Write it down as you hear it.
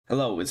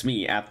Hello, it's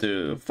me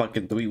after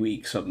fucking 3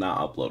 weeks of not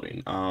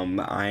uploading.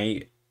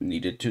 I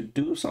needed to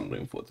do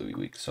something for 3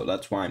 weeks, so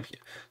that's why I'm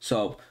here.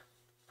 So,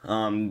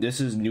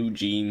 this is New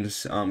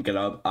Jeans, Get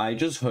Up. I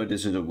just heard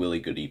this is a really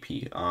good EP.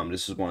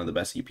 This is one of the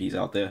best EPs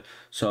out there.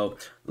 So,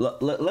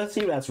 let's see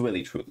if that's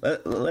really true.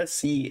 Let's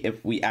see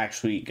if we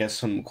actually get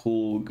some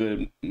cool,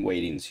 good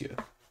weightings here.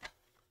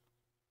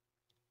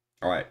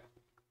 Alright.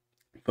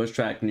 First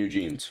track, New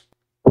Jeans.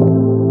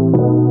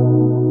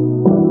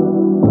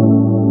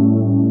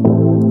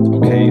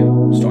 Okay,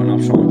 starting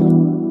off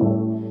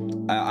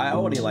strong. I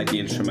already like the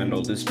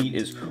instrumental. This beat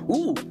is,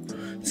 ooh,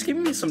 it's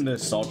giving me some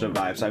nostalgia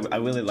vibes. I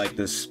really like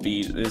this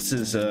beat. This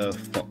is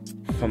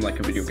from like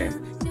a video game.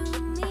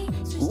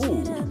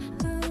 Ooh.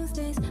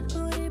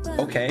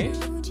 Okay.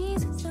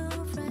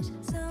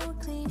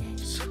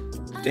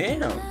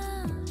 Damn.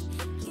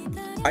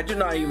 I did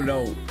not even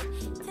know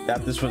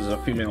that this was a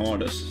female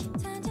artist.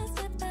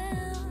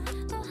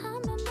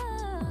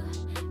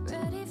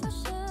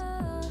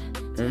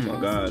 Oh my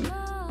god.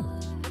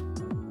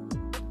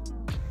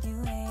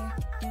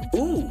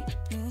 Ooh,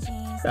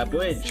 that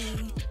bridge.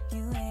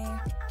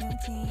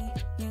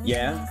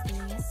 Yeah.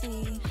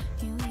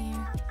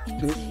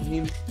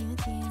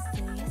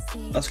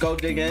 Let's go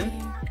dig in.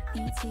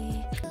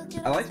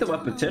 I like the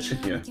repetition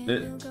here.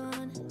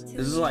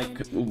 This is like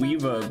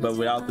reverb, but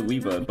without the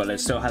reverb, but it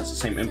still has the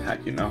same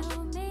impact, you know?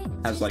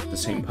 Has like the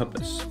same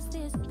purpose,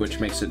 which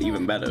makes it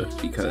even better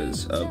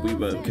because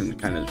reverb can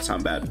kind of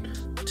sound bad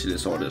to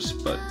this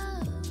artist, but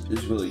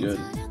it's really good.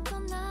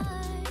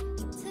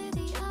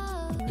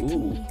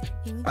 Ooh,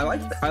 I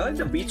like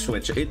the beat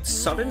switch. It's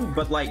sudden,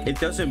 but like it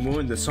doesn't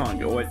ruin the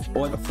song or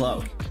the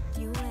flow.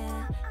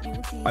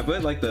 I really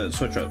like the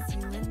switch up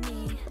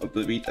of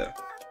the beat there,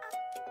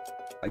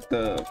 like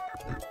the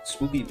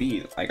spooky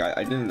beat. Like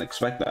I didn't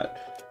expect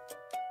that.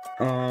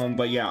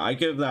 But yeah, I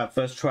give that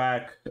first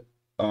track,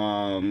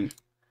 New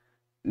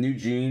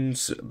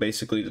Jeans.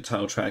 Basically, the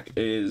title track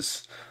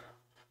is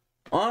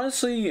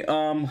honestly,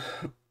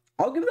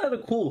 I'll give that a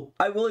cool.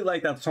 I really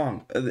like that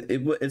song.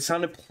 It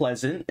sounded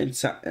pleasant. It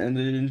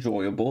sounded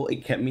enjoyable.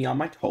 It kept me on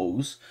my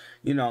toes.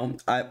 You know,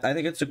 I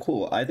think it's a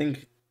cool. I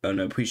think an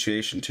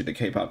appreciation to the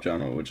K-pop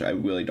genre, which I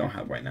really don't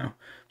have right now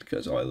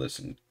because I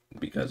listen to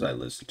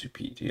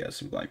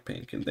BTS and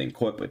Blackpink and then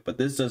corporate. But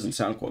this doesn't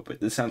sound corporate.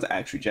 This sounds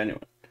actually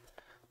genuine.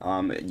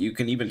 You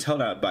can even tell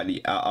that by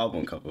the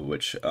album cover,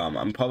 which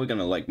I'm probably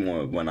gonna like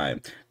more when I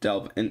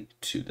delve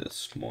into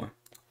this more.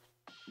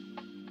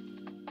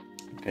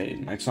 Okay,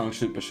 next song,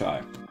 Super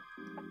Shy.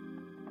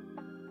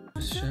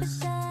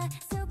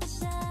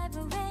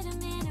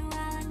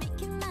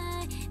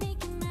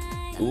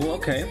 Ooh,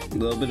 okay, a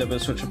little bit of a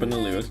switch up in the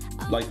lyrics.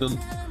 Like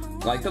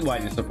the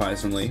lightness,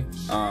 surprisingly.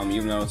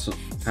 Even though it's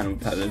kind of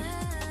repetitive.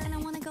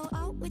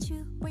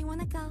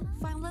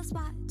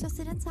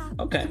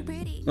 Okay,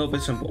 a little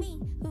bit simple.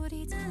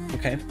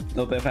 Okay, a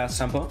little bit fast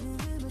tempo,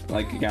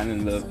 like again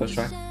in the first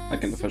track,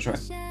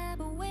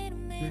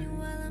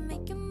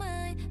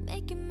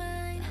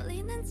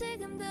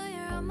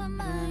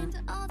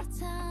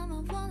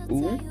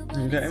 Ooh,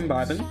 okay, I'm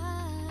vibing.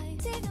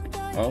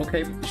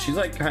 Okay, she's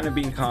like kind of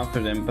being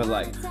confident, but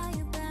like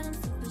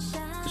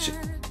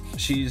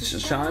she's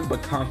shy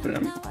but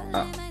confident,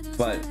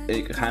 but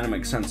it kind of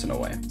makes sense in a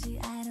way.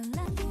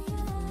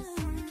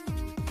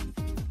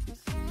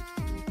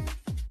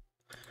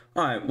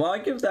 Alright, well, I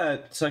give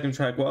that second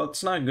track, well,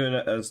 it's not good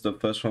as the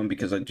first one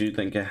because I do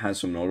think it has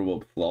some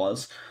notable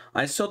flaws.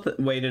 I still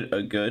rated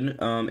it good.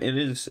 It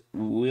is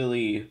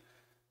really,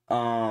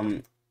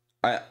 I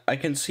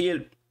can see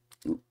it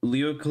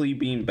lyrically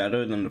being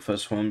better than the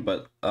first one,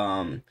 but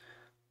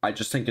I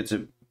just think it's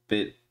a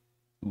bit,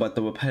 but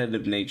the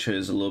repetitive nature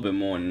is a little bit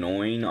more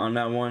annoying on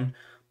that one.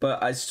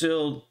 But I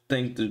still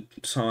think the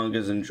song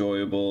is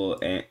enjoyable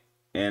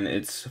and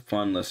it's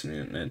fun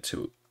listening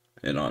to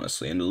it,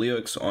 honestly, and the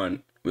lyrics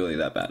aren't really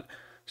that bad.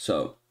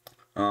 So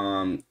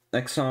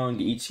next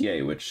song,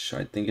 ETA, which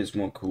I think is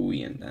more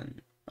Korean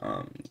than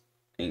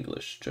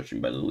English,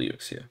 judging by the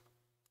lyrics here.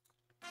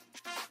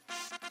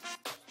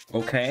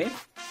 Okay,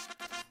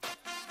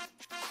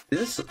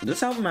 this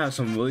album has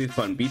some really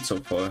fun beats so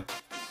far.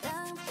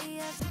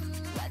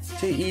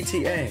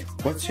 ETA,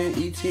 what's your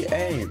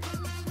ETA?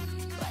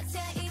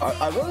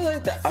 I really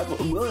like that. I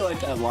really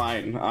like that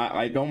line.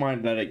 I don't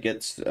mind that it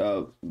gets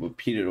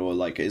repeated or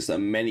like is a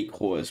many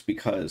chorus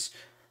because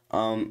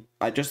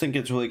I just think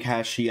it's really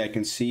catchy. I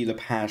can see the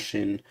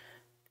passion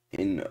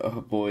in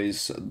her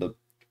voice.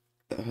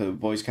 Her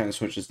voice kind of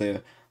switches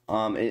there.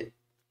 It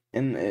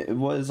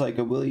was like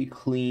a really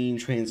clean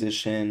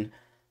transition.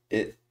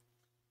 It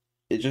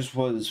just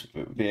was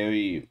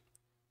very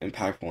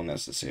impactful and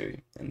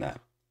necessary in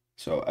that.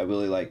 So I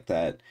really like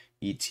that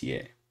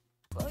ETA.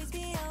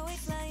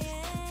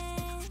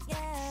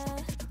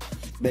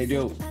 They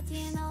do.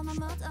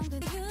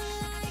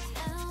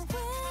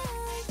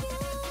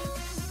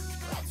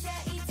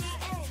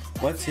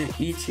 What's your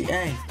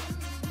ETA?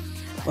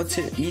 What's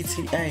your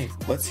ETA?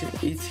 What's your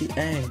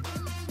ETA?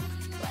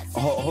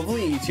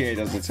 Hopefully ETA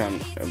doesn't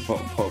sound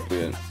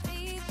appropriate.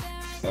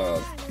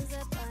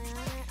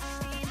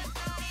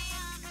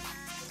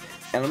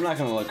 And I'm not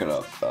gonna look it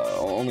up,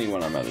 only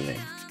when I'm editing.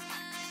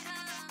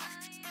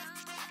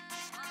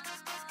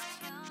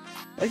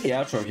 I like the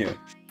outro here.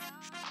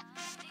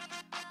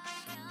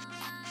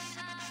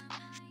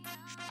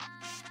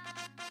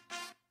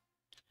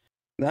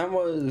 That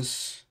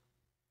was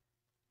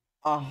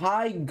a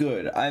high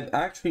good. I've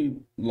actually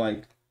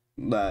liked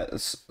that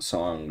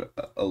song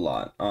a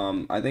lot.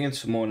 I think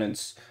it's more than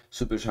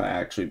Super Shy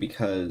actually,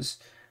 because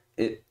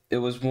it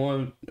was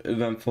more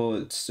eventful.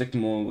 It stick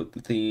more with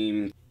the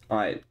theme.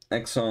 Alright,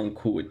 next song,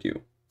 Cool With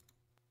You.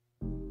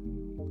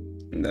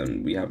 And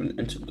then we have an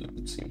interlude,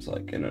 it seems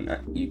like, in an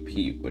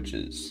EP, which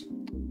is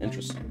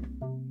interesting.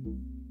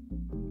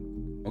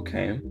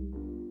 Okay.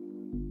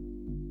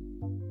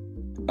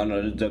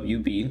 Another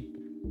WB.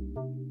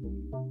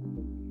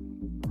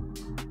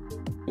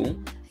 Cool.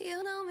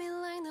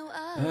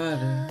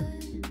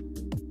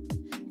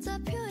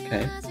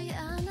 Okay. A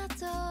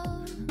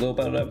little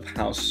bit of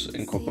house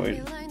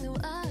incorporated.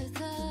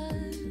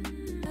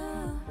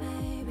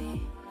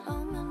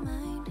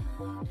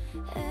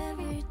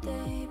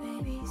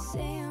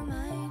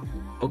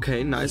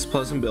 Okay, nice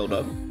pleasant build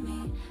up.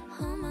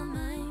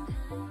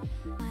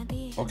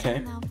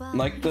 Okay,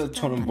 like the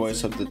tone of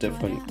voice of the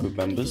different group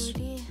members,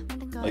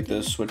 like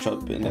the switch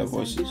up in their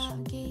voices.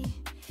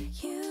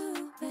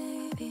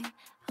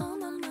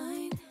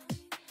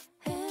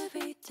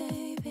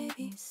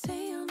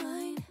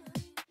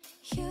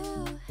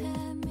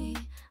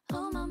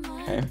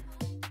 Okay.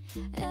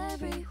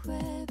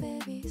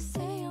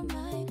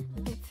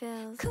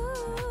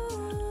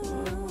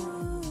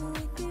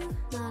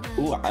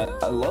 Ooh, I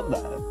love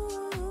that.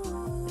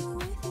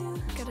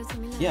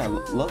 Yeah, I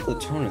love the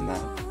tone in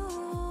that.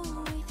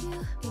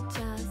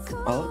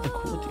 I love the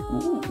quality.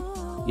 Ooh,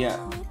 yeah.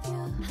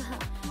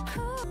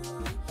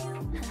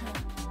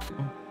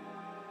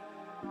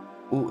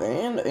 Ooh,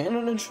 and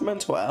an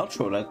instrumental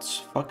outro that's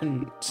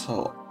fucking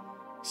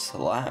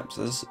slaps.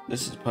 This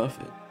is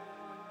perfect.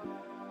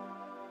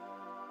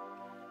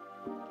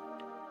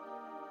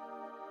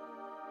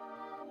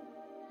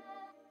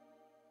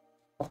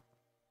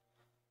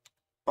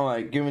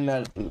 Alright, given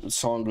that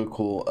song was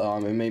cool,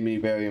 it made me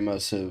very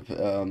immersive,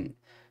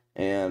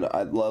 and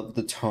I love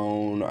the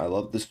tone, I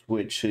love the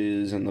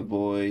switches and the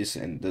voice,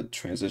 and the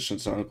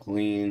transitions sound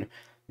clean.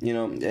 You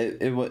know,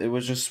 it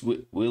was just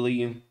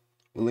really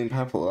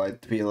impactful. I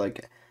feel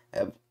like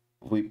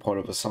every part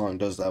of a song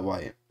does that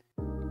right.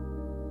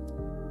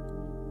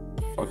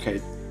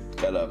 Okay,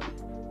 get up.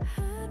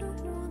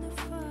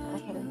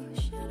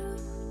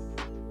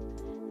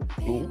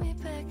 Ooh.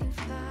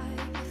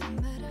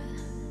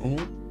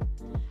 Ooh.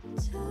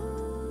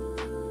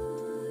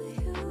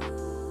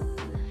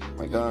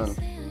 My God.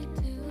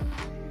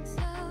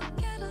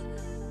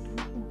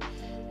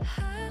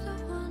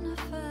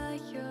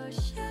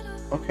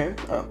 Okay,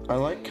 I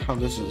like how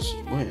this is.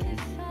 Wait.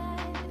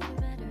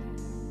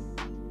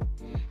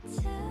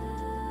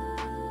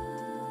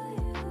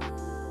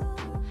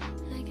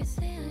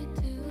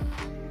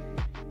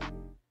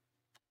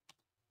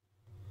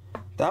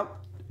 That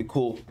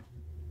cool.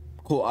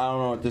 Cool. I don't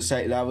know what to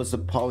say. That was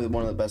probably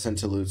one of the best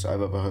interludes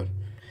I've ever heard.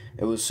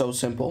 It was so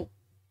simple,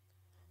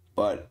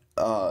 but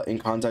in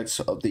context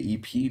of the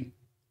EP,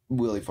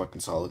 really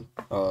fucking solid.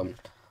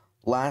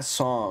 Last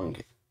song,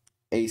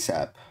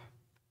 ASAP.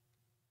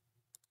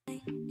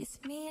 It's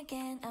me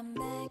again, I'm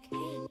back.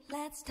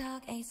 Let's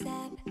talk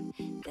ASAP.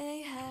 Do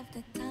you have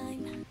the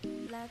time?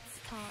 Let's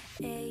talk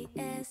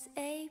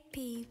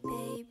ASAP,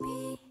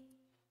 baby.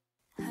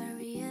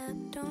 Hurry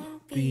up,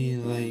 don't be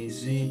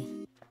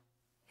lazy.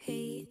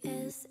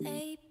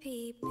 ASAP,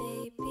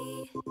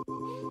 baby.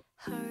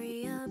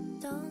 Hurry up,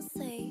 don't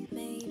say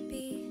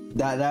maybe.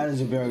 That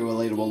is a very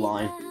relatable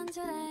line.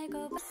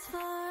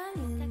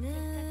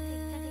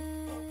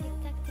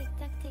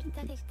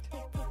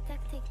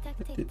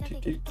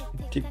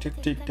 Tick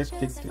tack tick tack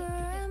tick tack.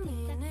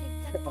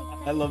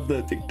 I love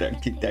the tick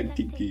tack tick tack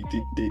tick tick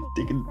tick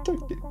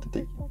tick tick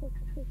tick.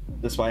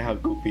 Despite how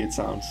goofy it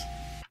sounds.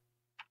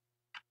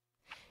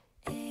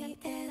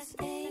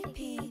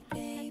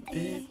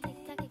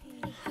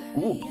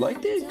 Ooh,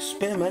 like the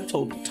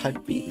experimental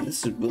type beat.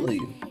 This is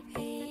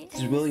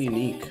really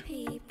unique.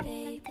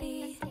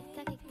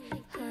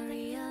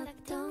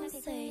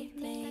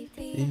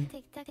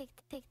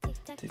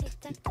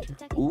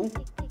 Ooh.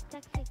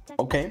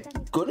 Okay,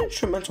 good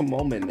instrumental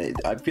moment.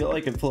 I feel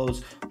like it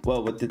flows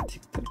well with the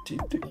tick tick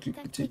tick tick tick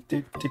tick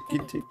tick tick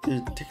tick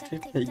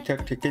tick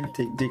tick tick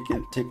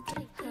tick tick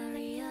tick.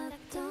 Hurry up,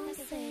 don't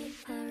say,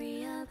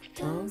 hurry up,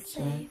 don't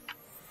say.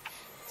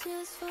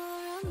 Just for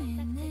a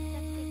minute.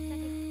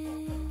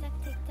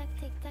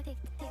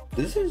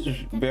 This is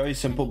very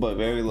simple but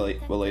very like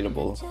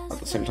relatable at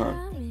the same time,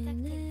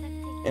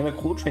 and a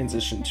cool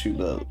transition to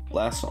the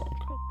last song.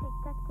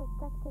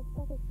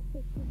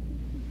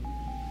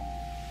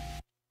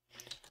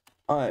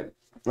 Alright,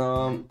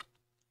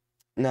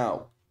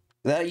 now,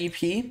 that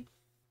EP,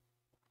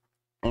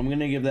 I'm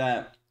gonna give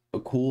that a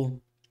cool,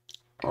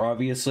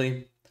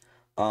 obviously.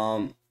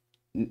 New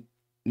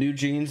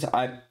Jeans,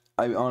 I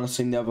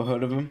honestly never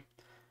heard of him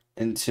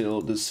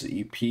until this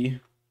EP,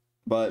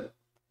 but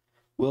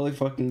really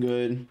fucking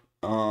good.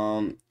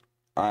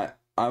 I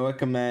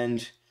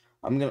recommend.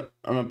 I'm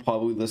gonna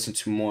probably listen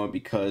to more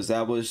because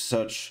that was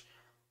such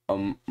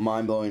a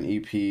mind blowing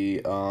EP.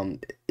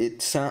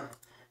 It sound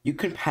you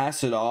can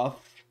pass it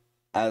off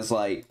as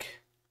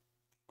like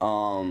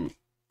um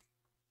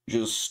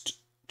just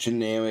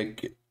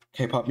generic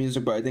K-pop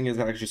music, but I think it's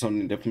actually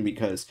something different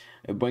because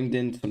it brings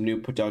in some new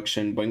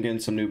production, bring in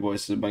some new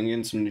voices, bring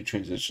in some new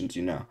transitions.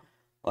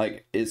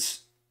 Like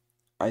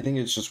I think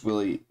it's just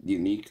really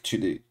unique to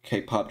the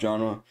K-pop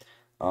genre,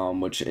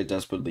 which it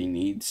desperately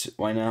needs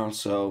right now.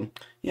 So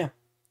yeah,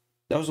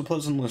 that was a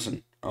pleasant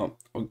listen. I'll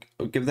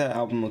give that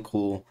album a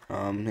cool,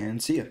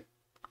 and see ya.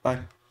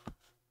 Bye.